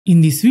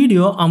In this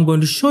video, I'm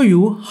going to show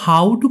you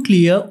how to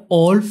clear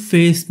all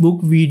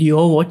Facebook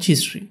video watch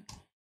history.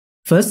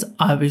 First,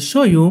 I will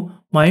show you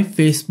my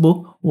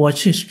Facebook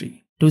watch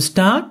history. To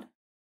start,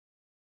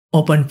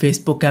 open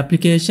Facebook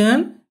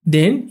application.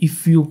 Then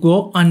if you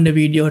go under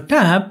video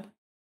tab,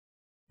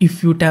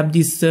 if you tap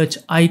this search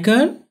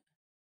icon,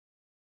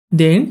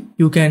 then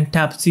you can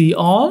tap see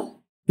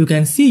all. You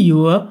can see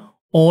your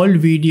all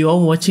video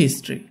watch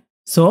history.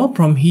 So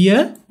from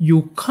here,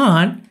 you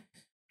can't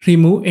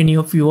remove any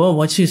of your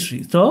watch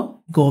history.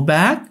 So go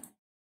back,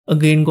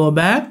 again go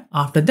back.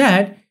 After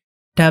that,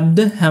 tap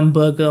the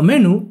hamburger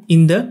menu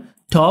in the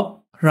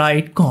top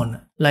right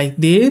corner like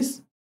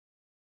this.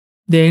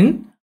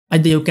 Then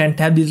either you can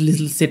tap this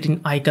little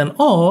setting icon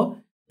or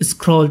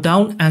scroll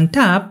down and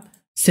tap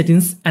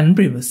settings and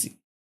privacy.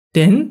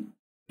 Then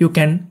you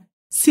can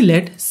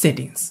select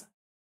settings.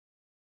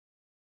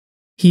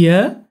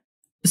 Here,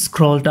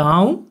 scroll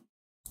down.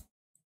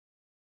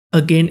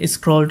 Again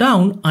scroll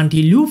down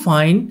until you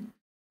find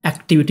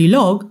activity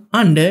log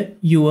under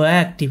your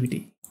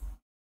activity.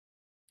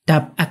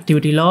 Tap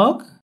activity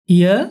log.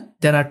 Here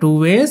there are two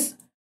ways.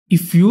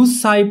 If you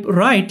swipe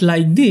right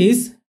like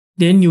this,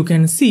 then you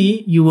can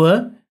see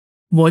your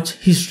watch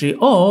history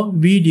or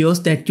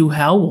videos that you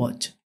have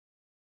watched.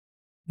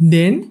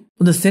 Then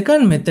for the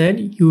second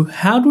method, you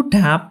have to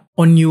tap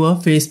on your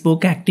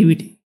Facebook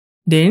activity.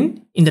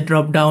 Then in the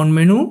drop down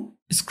menu,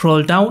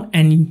 scroll down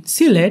and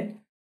select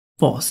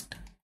post.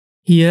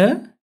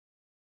 Here,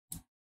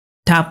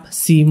 tap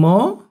see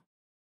more.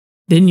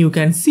 Then you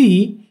can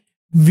see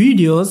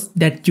videos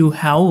that you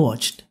have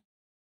watched.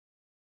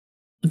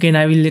 Again,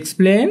 I will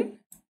explain.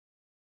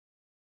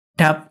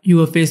 Tap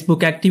your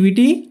Facebook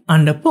activity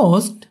under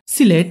post,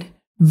 select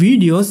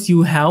videos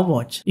you have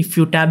watched. If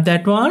you tap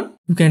that one,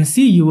 you can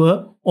see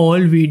your all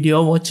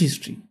video watch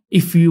history.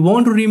 If you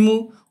want to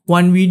remove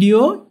one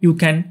video, you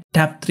can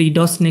tap three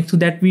dots next to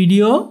that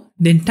video.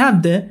 Then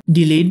tap the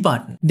delete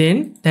button.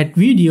 Then that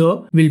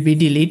video will be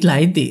deleted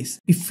like this.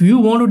 If you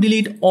want to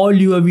delete all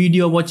your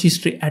video watch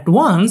history at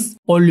once,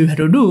 all you have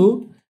to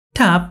do,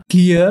 tap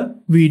clear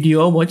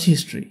video watch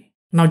history.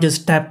 Now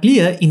just tap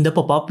clear in the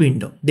pop-up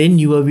window. Then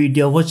your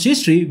video watch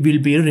history will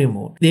be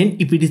removed. Then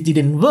if it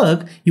didn't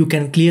work, you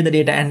can clear the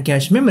data and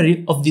cache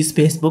memory of this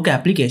Facebook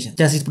application.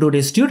 That's it for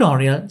today's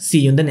tutorial.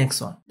 See you in the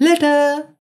next one. Later!